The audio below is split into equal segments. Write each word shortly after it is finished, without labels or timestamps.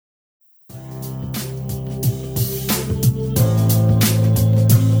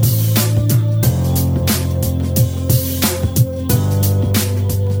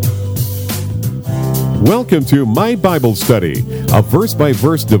Welcome to My Bible Study, a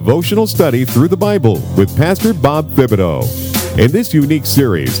verse-by-verse devotional study through the Bible with Pastor Bob Thibodeau. In this unique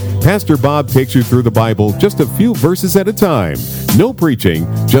series, Pastor Bob takes you through the Bible just a few verses at a time. No preaching,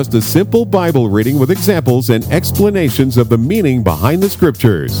 just a simple Bible reading with examples and explanations of the meaning behind the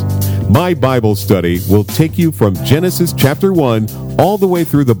Scriptures. My Bible Study will take you from Genesis chapter 1 all the way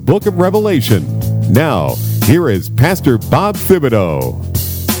through the book of Revelation. Now, here is Pastor Bob Thibodeau.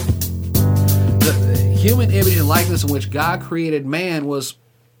 Human image and likeness in which God created man was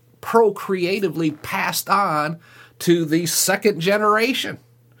procreatively passed on to the second generation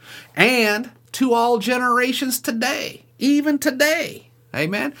and to all generations today, even today.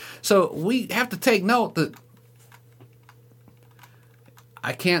 Amen? So we have to take note that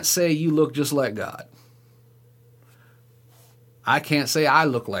I can't say you look just like God. I can't say I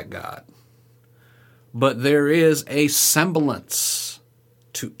look like God. But there is a semblance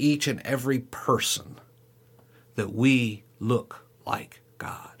to each and every person that we look like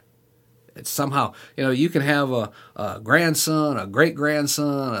God. It's somehow, you can have a grandson, a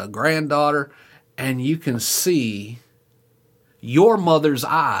great-grandson, a granddaughter, and you can see your mother's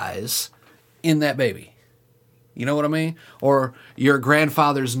eyes in that baby. You know what I mean? Or your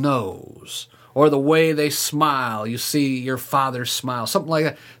grandfather's nose, or the way they smile, you see your father's smile, something like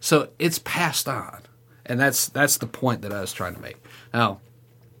that. So it's passed on. And that's the point that I was trying to make. Now,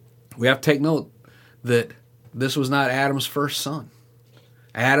 we have to take note that this was not Adam's first son.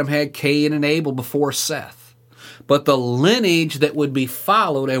 Adam had Cain and Abel before Seth. But the lineage that would be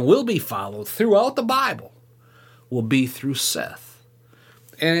followed and will be followed throughout the Bible will be through Seth.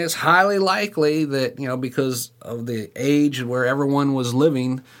 And it's highly likely that, because of the age where everyone was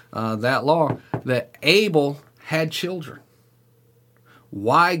living that long, that Abel had children.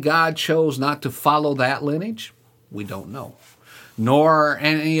 Why God chose not to follow that lineage, we don't know. Nor are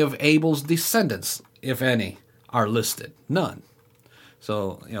any of Abel's descendants, if any, are listed. None.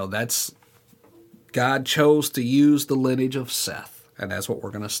 So, that's God chose to use the lineage of Seth, and that's what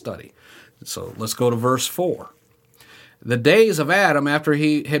we're going to study. So let's go to verse 4. The days of Adam after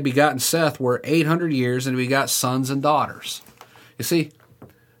he had begotten Seth were 800 years, and he begot sons and daughters. You see,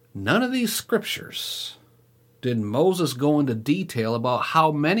 none of these scriptures did Moses go into detail about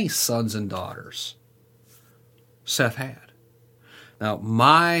how many sons and daughters Seth had. Now,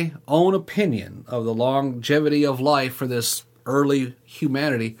 my own opinion of the longevity of life for this early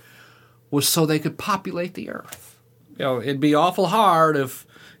humanity was so they could populate the earth. It'd be awful hard if,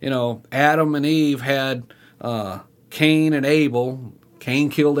 Adam and Eve had Cain and Abel.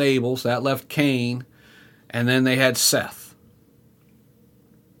 Cain killed Abel, so that left Cain. And then they had Seth.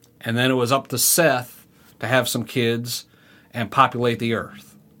 And then it was up to Seth to have some kids and populate the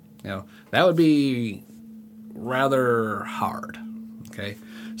earth. That would be rather hard. Okay,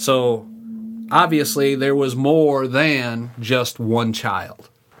 so obviously there was more than just one child.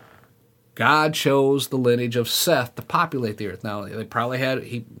 God chose the lineage of Seth to populate the earth. Now,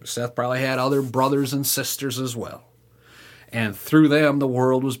 Seth probably had other brothers and sisters as well. And through them, the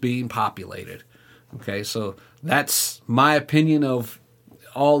world was being populated. Okay, so that's my opinion of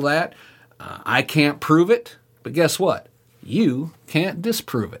all that. I can't prove it, but guess what? You can't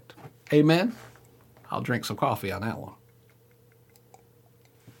disprove it. Amen? I'll drink some coffee on that one.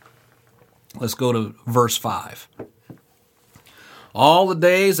 Let's go to verse 5. All the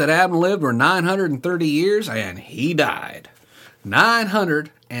days that Adam lived were 930 years, and he died.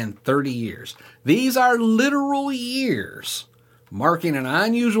 930 years. These are literal years, marking an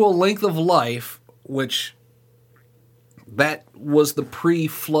unusual length of life, which that was the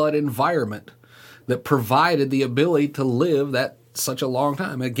pre-flood environment that provided the ability to live that such a long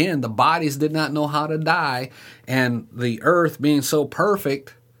time. Again, the bodies did not know how to die, and the earth being so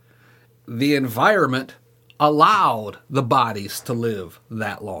perfect, the environment allowed the bodies to live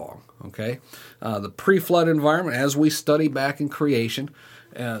that long. Okay, the pre-flood environment, as we study back in creation,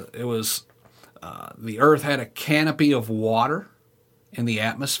 it was the earth had a canopy of water in the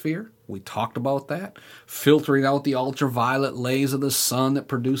atmosphere. We talked about that, filtering out the ultraviolet rays of the sun that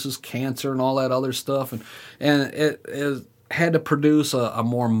produces cancer and all that other stuff, and it had to produce a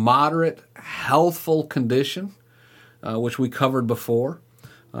more moderate, healthful condition, which we covered before.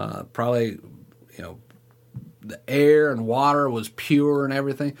 Probably, the air and water was pure and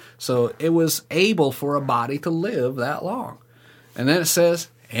everything. So it was able for a body to live that long. And then it says,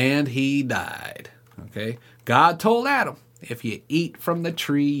 and he died. Okay? God told Adam, if you eat from the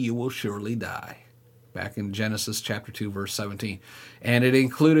tree, you will surely die. Back in Genesis chapter 2, verse 17. And it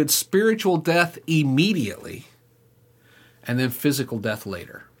included spiritual death immediately and then physical death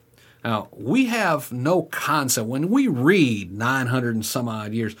later. Now, we have no concept. When we read 900 and some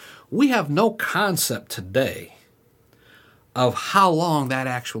odd years, we have no concept today of how long that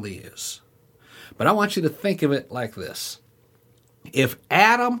actually is. But I want you to think of it like this. If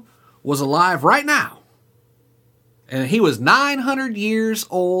Adam was alive right now, and he was 900 years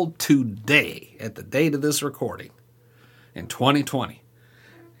old today, at the date of this recording, in 2020,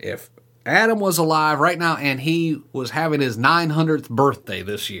 if Adam was alive right now and he was having his 900th birthday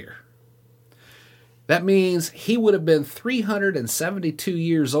this year, that means he would have been 372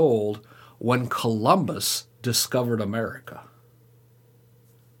 years old when Columbus discovered America.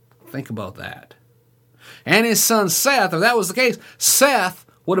 Think about that. And his son Seth, if that was the case, Seth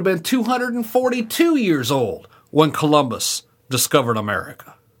would have been 242 years old when Columbus discovered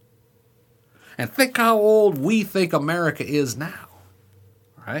America. And think how old we think America is now.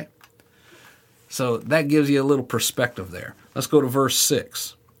 Right? So that gives you a little perspective there. Let's go to verse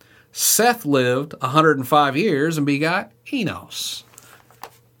 6. Seth lived 105 years and begot Enos.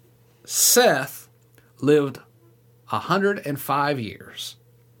 Seth lived 105 years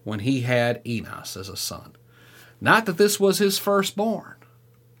when he had Enos as a son. Not that this was his firstborn.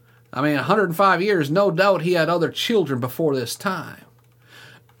 I mean, 105 years, no doubt he had other children before this time.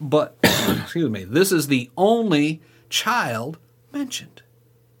 But, excuse me, this is the only child mentioned.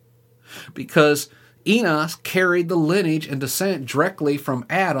 Because Enos carried the lineage and descent directly from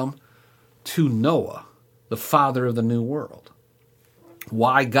Adam to Noah, the father of the new world.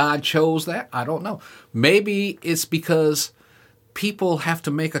 Why God chose that, I don't know. Maybe it's because people have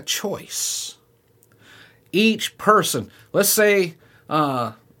to make a choice. Each person, let's say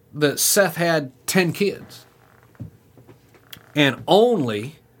that Seth had 10 kids, and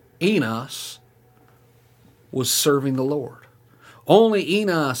only Enos was serving the Lord. Only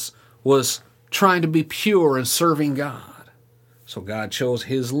Enos was trying to be pure and serving God. So God chose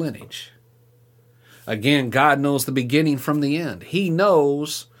his lineage. Again, God knows the beginning from the end. He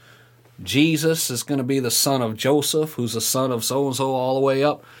knows Jesus is going to be the son of Joseph, who's the son of so-and-so all the way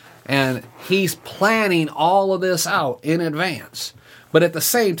up. And he's planning all of this out in advance. But at the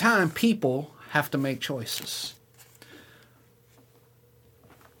same time, people have to make choices.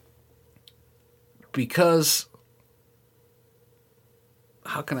 Because,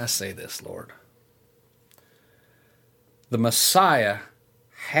 how can I say this, Lord? The Messiah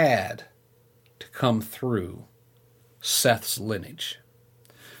had to come through Seth's lineage.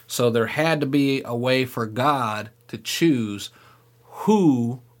 So there had to be a way for God to choose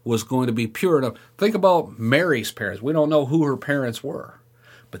who was going to be pure enough. Think about Mary's parents. We don't know who her parents were,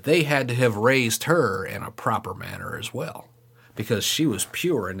 but they had to have raised her in a proper manner as well, because she was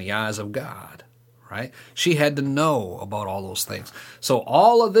pure in the eyes of God, right? She had to know about all those things. So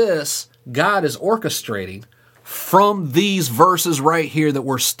all of this, God is orchestrating from these verses right here that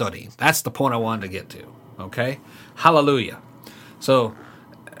we're studying. That's the point I wanted to get to, okay? Hallelujah. So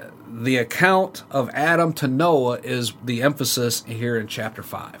the account of Adam to Noah is the emphasis here in chapter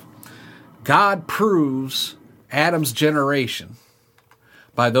 5. God proves Adam's generation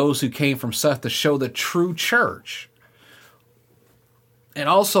by those who came from Seth to show the true church, and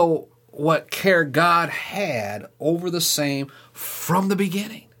also what care God had over the same from the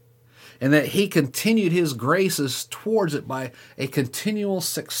beginning, and that he continued his graces towards it by a continual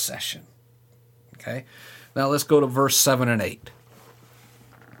succession. Okay? Now let's go to verse 7 and 8.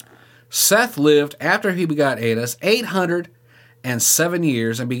 Seth lived, after he begot Enos, 807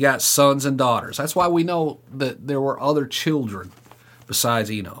 years and begot sons and daughters. That's why we know that there were other children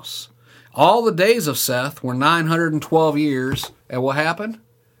besides Enos. All the days of Seth were 912 years, and what happened?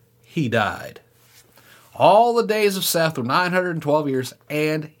 He died. All the days of Seth were 912 years,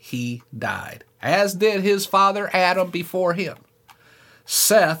 and he died, as did his father Adam before him.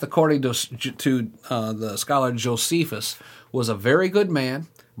 Seth, according to the scholar Josephus, was a very good man,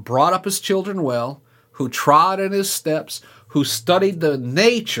 brought up his children well, who trod in his steps, who studied the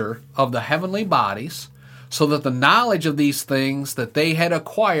nature of the heavenly bodies, so that the knowledge of these things that they had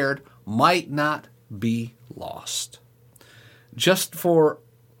acquired might not be lost. Just for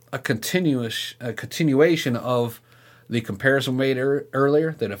a continuation of the comparison made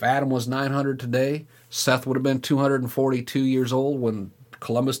earlier, that if Adam was 900 today, Seth would have been 242 years old when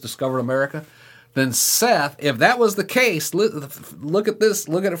Columbus discovered America, then Seth, if that was the case, look at this,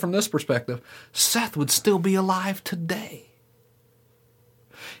 look at it from this perspective, Seth would still be alive today.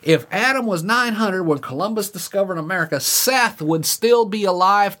 If Adam was 900 when Columbus discovered America, Seth would still be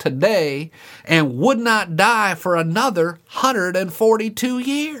alive today and would not die for another 142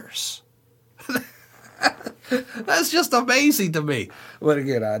 years. That's just amazing to me. But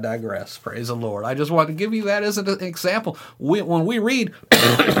again, I digress. Praise the Lord. I just want to give you that as an example. When we read,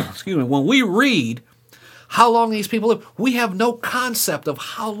 excuse me, when we read how long these people live, we have no concept of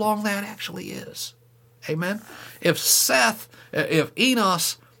how long that actually is. Amen? If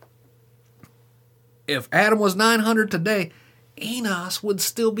Adam was 900 today, Enos would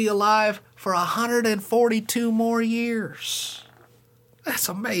still be alive for 142 more years. That's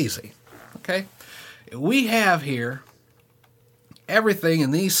amazing. Okay? We have here everything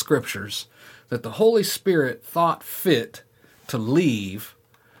in these scriptures that the Holy Spirit thought fit to leave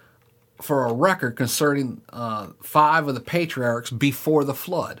for a record concerning 5 of the patriarchs before the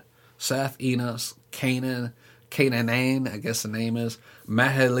flood. Seth, Enos, Canaan, I guess the name is,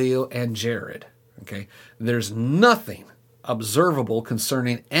 Mahalalel, and Jared. Okay? There's nothing observable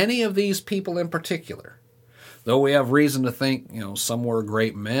concerning any of these people in particular. Though we have reason to think, some were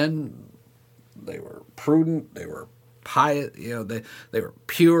great men, they were prudent, they were pious, they were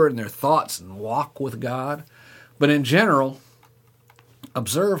pure in their thoughts and walk with God. But in general,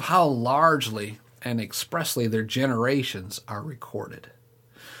 observe how largely and expressly their generations are recorded.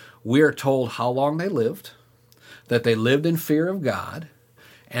 We are told how long they lived, that they lived in fear of God,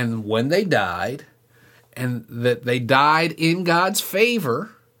 and when they died, and that they died in God's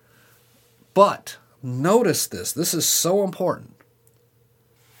favor. But notice this is so important.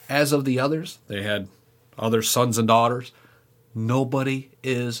 As of the others, they had other sons and daughters. Nobody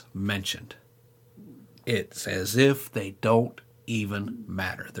is mentioned. It's as if they don't even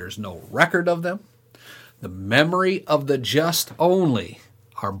matter. There's no record of them. The memory of the just only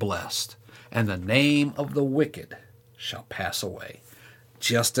are blessed, and the name of the wicked shall pass away.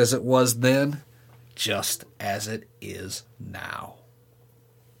 Just as it was then, just as it is now.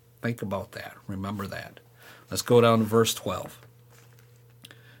 Think about that. Remember that. Let's go down to verse 12.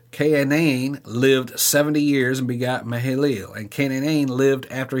 Canaan lived 70 years and begat Mahalalel. And Canaan lived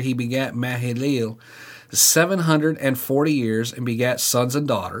after he begat Mahalalel 740 years and begat sons and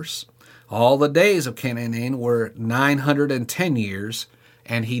daughters. All the days of Canaan were 910 years,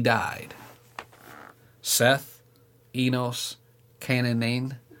 and he died. Seth, Enos,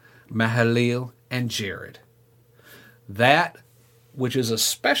 Canaan, Mahalalel, and Jared. That which is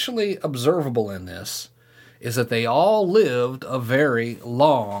especially observable in this is that they all lived a very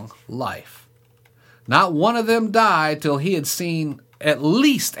long life. Not one of them died till he had seen at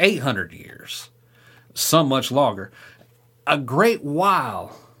least 800 years. Some much longer. A great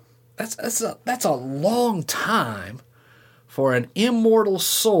while. That's a long time for an immortal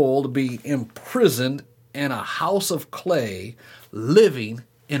soul to be imprisoned in a house of clay, living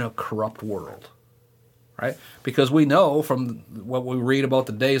in a corrupt world. Right? Because we know from what we read about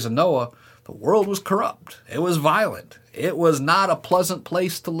the days of Noah, the world was corrupt. It was violent. It was not a pleasant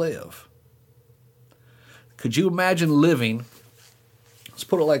place to live. Could you imagine living, let's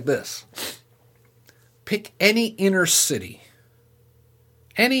put it like this. Pick any inner city,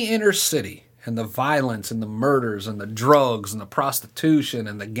 and the violence and the murders and the drugs and the prostitution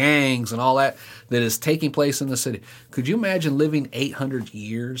and the gangs and all that is taking place in the city. Could you imagine living 800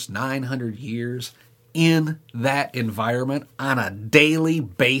 years, 900 years in that environment on a daily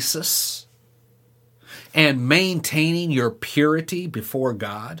basis and maintaining your purity before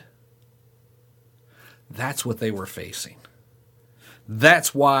God? That's what they were facing.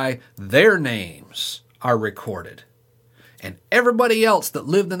 That's why their names are recorded. And everybody else that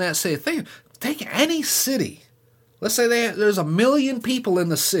lived in that city, take any city. Let's say there's 1 million people in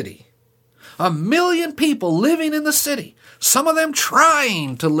the city. 1 million people living in the city. Some of them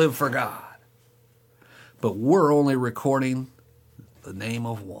trying to live for God. But we're only recording the name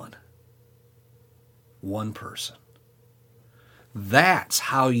of one. One person. That's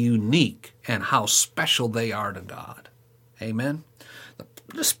how unique and how special they are to God. Amen?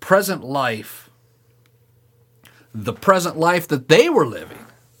 This present life, the present life that they were living,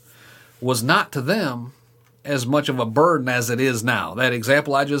 was not to them as much of a burden as it is now. That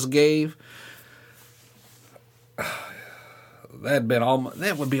example I just gave,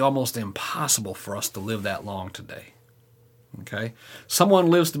 that would be almost impossible for us to live that long today. Okay? Someone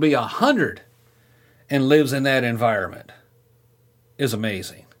lives to be 100 and lives in that environment is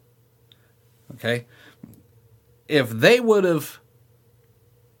amazing. Okay? If they were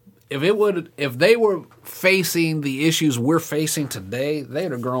facing the issues we're facing today,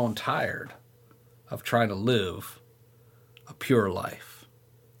 they'd have grown tired of trying to live a pure life.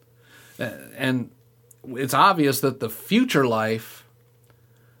 And it's obvious that the future life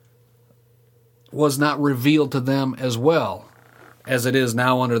was not revealed to them as well as it is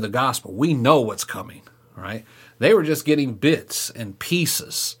now under the gospel. We know what's coming, right? They were just getting bits and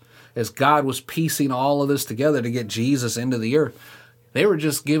pieces. as God was piecing all of this together to get Jesus into the earth, they were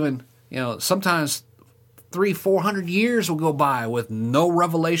just given, sometimes 300-400 years will go by with no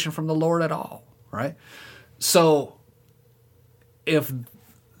revelation from the Lord at all, right? So if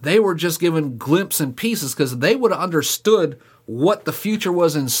they were just given glimpses and pieces, because they would have understood what the future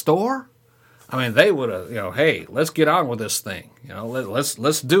was in store, they would have, hey, let's get on with this thing.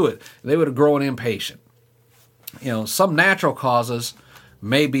 Let's do it. They would have grown impatient. Some natural causes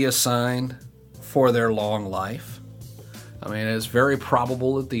may be assigned for their long life. It's very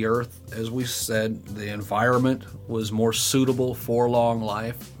probable that the earth, as we said, the environment was more suitable for long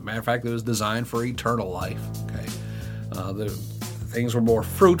life. Matter of fact, it was designed for eternal life. Okay, the things were more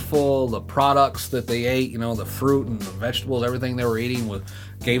fruitful. The products that they ate, the fruit and the vegetables, everything they were eating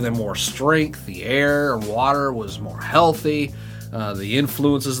gave them more strength. The air and water was more healthy. The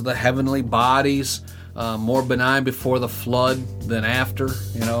influences of the heavenly bodies, more benign before the flood than after.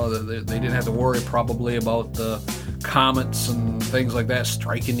 They didn't have to worry probably about the comets and things like that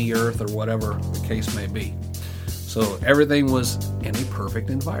striking the earth or whatever the case may be. So everything was in a perfect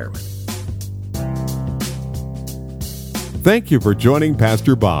environment. Thank you for joining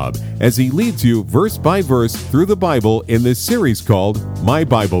Pastor Bob as he leads you verse by verse through the Bible in this series called My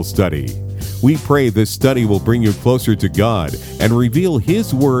Bible Study. We pray this study will bring you closer to God and reveal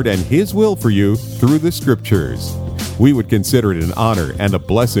His Word and His will for you through the Scriptures. We would consider it an honor and a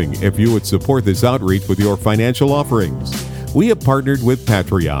blessing if you would support this outreach with your financial offerings. We have partnered with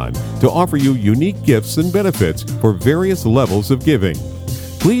Patreon to offer you unique gifts and benefits for various levels of giving.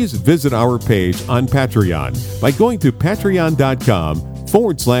 Please visit our page on Patreon by going to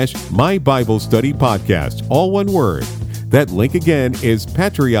patreon.com/My Bible Study Podcast, all one word. That link again is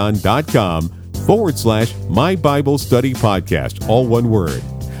patreon.com/My Bible Study Podcast, all one word.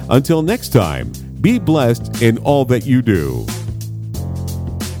 Until next time, be blessed in all that you do.